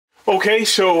Okay,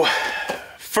 so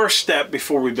first step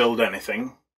before we build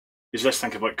anything is let's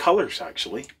think about colours,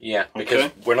 actually. Yeah,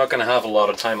 because we're not going to have a lot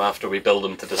of time after we build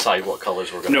them to decide what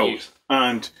colours we're going to use.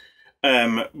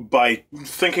 And by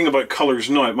thinking about colours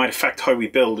now, it might affect how we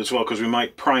build as well, because we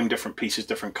might prime different pieces,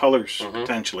 different colours,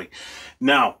 potentially.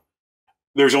 Now,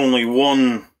 there's only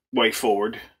one way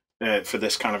forward for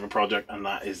this kind of a project, and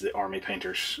that is the Army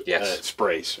Painters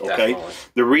sprays. Okay, definitely.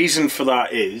 The reason for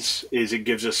that is it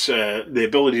gives us the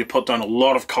ability to put down a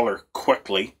lot of colour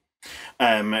quickly.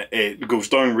 It goes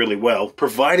down really well,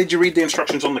 provided you read the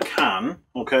instructions on the can.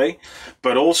 Okay,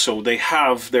 but also they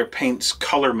have their paints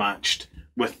colour matched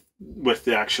with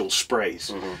the actual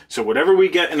sprays. So whatever we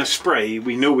get in a spray,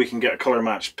 we know we can get a colour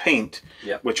matched paint,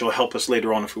 which will help us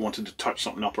later on if we wanted to touch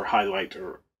something up or highlight,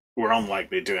 or we're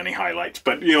unlikely to do any highlights,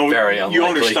 but you know, you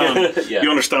understand. You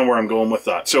understand where I'm going with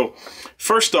that. So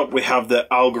first up, we have the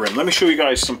Algren. Let me show you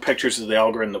guys some pictures of the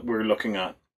Algren that we're looking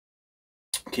at.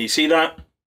 Can you see that?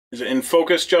 Is it in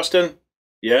focus, Justin?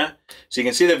 Yeah. So you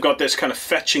can see they've got this kind of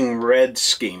fetching red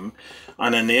scheme,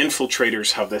 and then the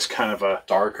Infiltrators have this kind of a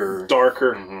darker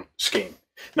scheme.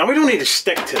 Now we don't need to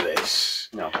stick to this.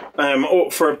 No.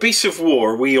 For a Beasts of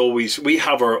War, we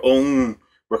have our own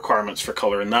requirements for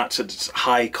color, and that's its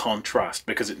high contrast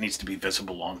because it needs to be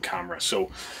visible on camera. So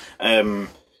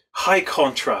high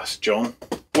contrast, John,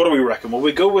 what do we reckon? Will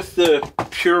we go with the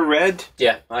pure red?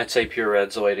 Yeah, I'd say pure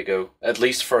red's the way to go, at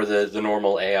least for the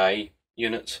normal AI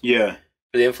units. Yeah.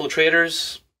 For the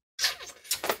Infiltrators,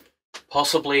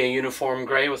 possibly a uniform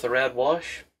grey with a red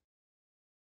wash.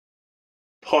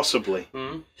 Possibly.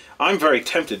 I'm very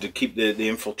tempted to keep the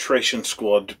Infiltration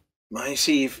Squad. I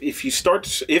see, if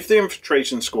the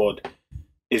Infiltration Squad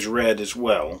is red as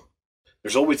well,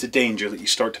 there's always the danger that you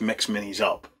start to mix minis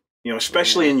up. You know,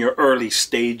 especially in your early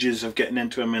stages of getting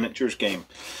into a miniatures game.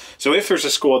 So if there's a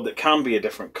squad that can be a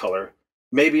different colour,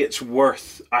 maybe it's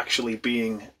worth actually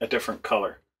being a different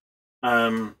colour.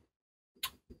 I'm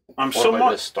somewhat...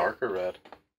 about this darker red?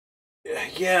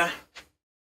 Yeah.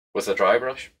 With a dry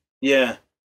brush? Yeah,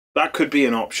 that could be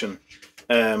an option.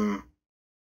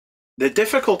 The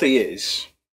difficulty is,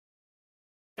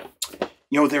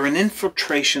 you know, they're an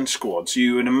infiltration squad, so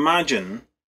you would imagine,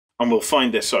 and we'll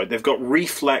find this out, they've got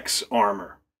reflex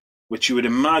armor, which you would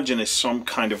imagine is some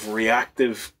kind of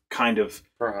reactive kind of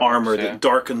armor that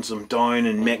darkens them down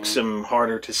and makes them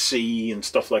harder to see and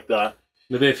stuff like that.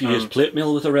 Maybe if you use plate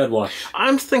mail with a red wash.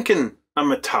 I'm thinking a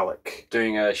metallic.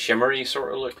 Doing a shimmery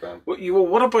sort of look then. Well,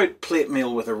 what about plate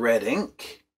mail with a red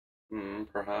ink?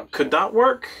 Perhaps. Could that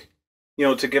work? You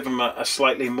know, to give them a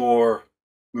slightly more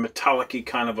metallic-y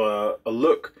kind of a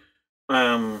look.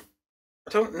 I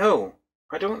don't know.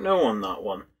 I don't know on that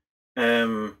one.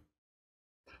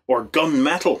 Or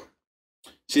gunmetal.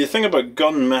 See, the thing about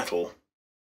gunmetal...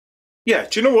 Yeah,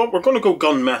 do you know what? We're going to go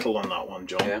gunmetal on that one,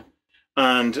 John. Yeah.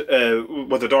 And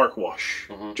with a dark wash.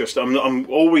 Just I'm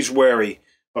always wary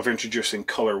of introducing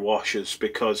colour washes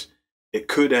because it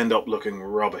could end up looking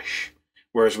rubbish.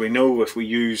 Whereas we know if we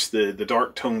use the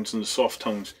dark tones and the soft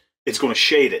tones, it's going to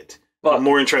shade it. But I'm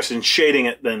more interested in shading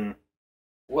it than...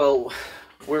 Well,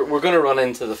 we're going to run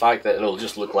into the fact that it'll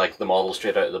just look like the model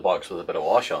straight out of the box with a bit of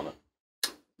wash on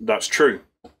it. That's true.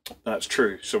 That's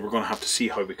true. So we're going to have to see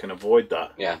how we can avoid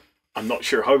that. Yeah. I'm not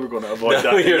sure how we're going to avoid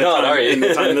that in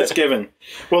the time that's given.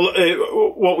 Well,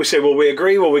 what we say, will we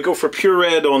agree? Will we go for pure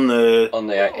red on the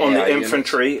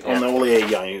infantry, units. On the all the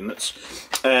AI units,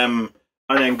 and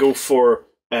then go for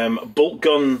bolt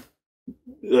gun,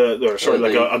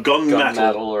 like a gun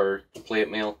metal or plate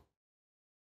mail,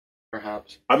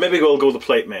 perhaps. Maybe we'll go the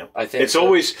plate mail. I think it's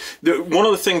always one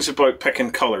of the things about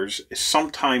picking colours is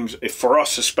sometimes, for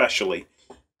us especially,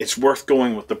 it's worth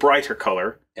going with the brighter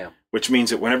colour. Yeah. Which means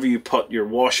that whenever you put your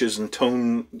washes and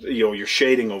tone, your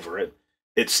shading over it,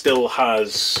 it still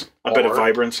has a bit of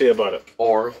vibrancy about it.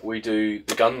 Or we do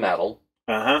the gunmetal,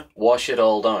 wash it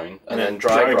all down, and then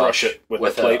dry brush it with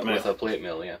a plate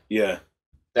mail. Yeah. Yeah.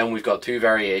 Then we've got two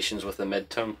variations with the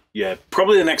mid-tone. Yeah.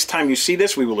 Probably the next time you see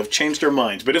this, we will have changed our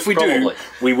minds. But if we do,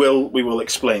 we will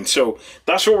explain. So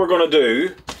that's what we're going to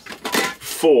do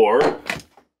for...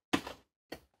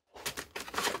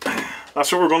 That's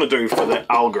what we're going to do for the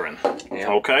Algren,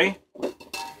 okay?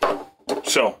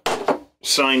 So,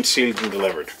 signed, sealed, and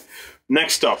delivered.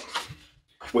 Next up,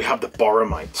 we have the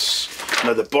Borromites.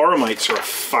 Now, the Borromites are a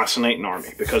fascinating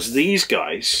army because these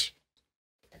guys,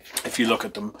 if you look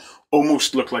at them,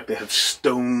 almost look like they have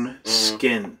stone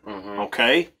skin,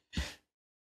 okay?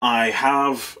 I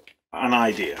have an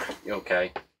idea.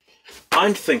 Okay.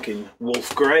 I'm thinking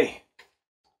Wolf Grey.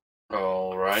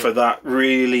 All right. For that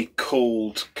really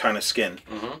cold kind of skin.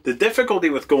 The difficulty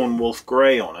with going Wolf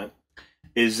Grey on it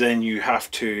is then you have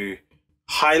to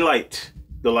highlight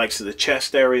the likes of the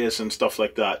chest areas and stuff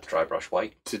like that Dry brush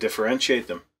white. to differentiate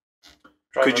them.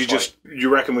 Dry Could brush you just, you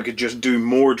reckon we could just do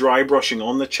more dry brushing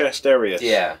on the chest areas? white.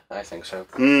 Yeah, I think so.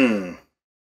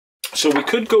 So we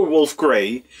could go Wolf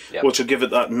Grey, Yep. which will give it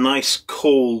that nice,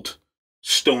 cold,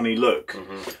 stony look.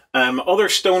 Other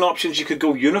stone options, you could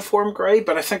go Uniform Grey,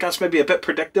 but I think that's maybe a bit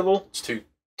predictable. It's too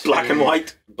Black and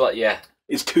white. But yeah,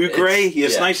 It's too grey.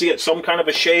 It's yeah. nice to get some kind of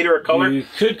a shade or a colour. You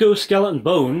could go skeleton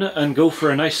bone and go for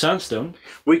a nice sandstone.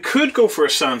 We could go for a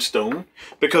sandstone,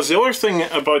 because the other thing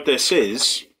about this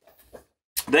is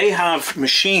they have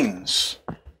machines.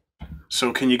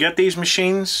 So can you get these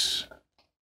machines?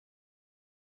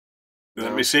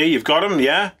 Let me see. You've got them,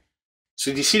 yeah?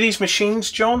 So do you see these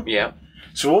machines, John? yeah.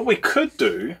 So what we could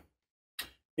do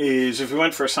is, if we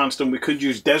went for a sandstone, we could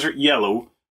use desert yellow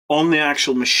on the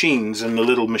actual machines and the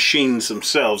little machines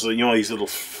themselves, you know, these little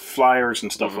flyers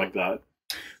and stuff like that.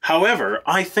 However,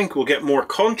 I think we'll get more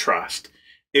contrast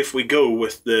if we go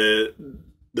with the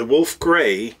Wolf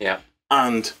Grey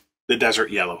and the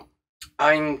desert yellow.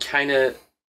 I'm kind of...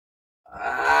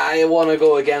 I want to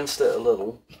go against it a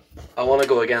little. I want to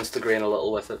go against the grain a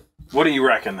little with it. What do you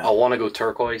reckon then? I want to go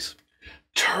turquoise.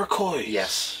 Turquoise?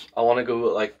 Yes. I want to go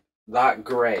like that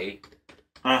grey,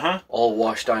 Uh-huh. all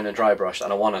washed down and dry brushed,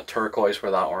 and I want a turquoise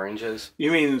where that orange is.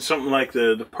 You mean something like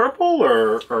the purple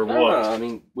or what? No, I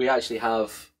mean, we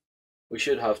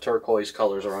should have turquoise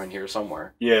colours around here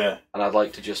somewhere. Yeah. And I'd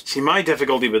like to just... See, my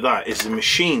difficulty with that is the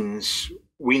machines,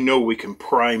 we know we can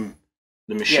prime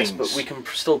the machines. Yes, but we can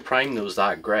still prime those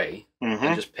that grey Mm-hmm.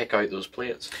 and just pick out those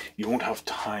plates. You won't have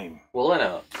time. Well, I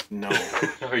know. No.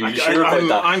 Are you I- sure I'm- about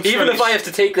that? I'm Even fairly- if I have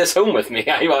to take this home with me,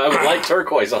 I would like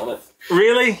turquoise on it.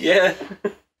 Really? Yeah.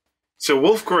 So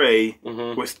Wolf Grey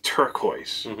Mhm. with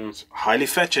turquoise. Mhm. It's highly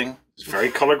fetching. It's very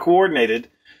colour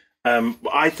coordinated.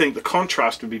 I think the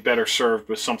contrast would be better served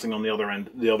with something on the other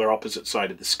end, the other opposite side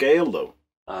of the scale, though.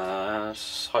 How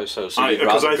so? So you'd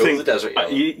Because rather I go think with the desert yellow?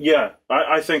 yeah,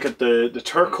 I think that the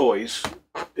turquoise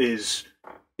is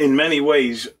in many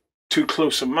ways too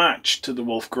close a match to the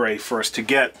Wolf Grey for us to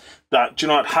get that, do you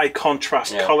know, that high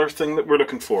contrast colour thing that we're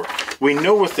looking for. We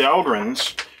know with the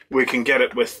Aldrins we can get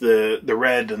it with the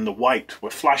red and the white.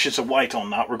 With flashes of white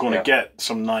on that, we're going to get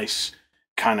some nice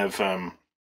kind of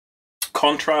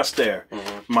contrast there.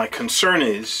 My concern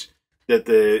is that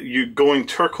you going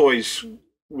turquoise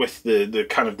with the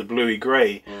kind of the bluey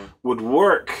grey would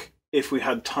work if we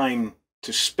had time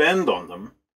to spend on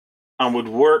them, and would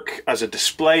work as a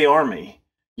display army,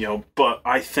 you know, but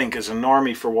I think as an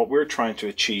army for what we're trying to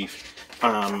achieve,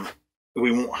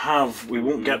 we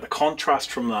won't get the contrast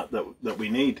from that we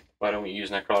need. Why don't we use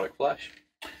necrotic flesh?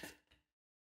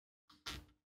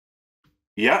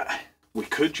 Yeah, we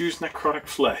could use necrotic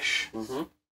flesh,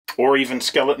 or even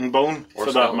skeleton bone Or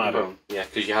for that skeleton matter. bone. Yeah,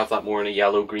 because you have that more in a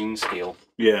yellow-green scale.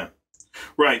 Yeah.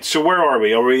 Right, so where are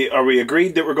we? Are we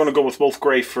agreed that we're going to go with Wolf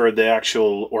Grey for the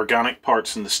actual organic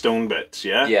parts and the stone bits,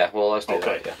 yeah? Yeah, well, let's do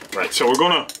Okay. that, yeah. Right, so we're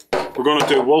gonna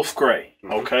do Wolf Grey,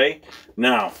 okay?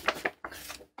 Now,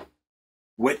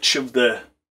 which of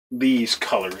these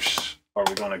colours are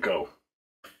we gonna go?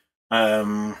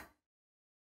 I'm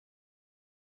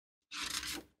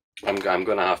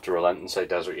going to have to relent and say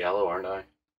desert yellow, aren't I?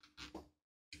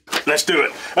 Let's do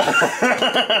it.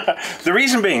 The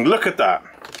reason being, look at that.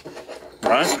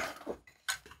 Right?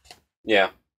 Yeah.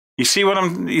 You see where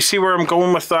I'm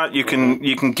going with that? You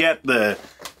can get the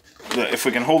if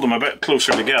we can hold them a bit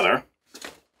closer together.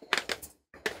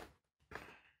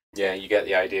 Yeah, you get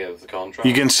the idea of the contrast.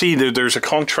 You can see that there's a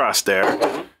contrast there.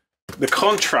 The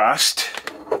contrast,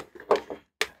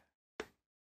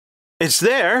 it's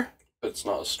there. But it's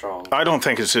not as strong. I don't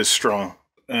think it's as strong.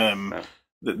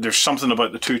 There's something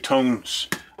about the two tones.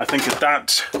 I think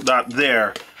that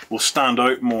there will stand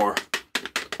out more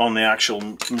on the actual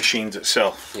machines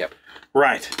itself. Yep.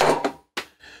 Right.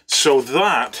 So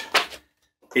that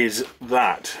is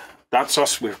that. That's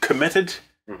us. We're committed.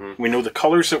 We know the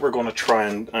colours that we're going to try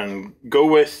and go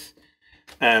with.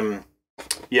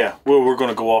 Yeah, we're going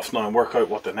to go off now and work out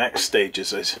what the next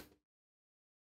stages is.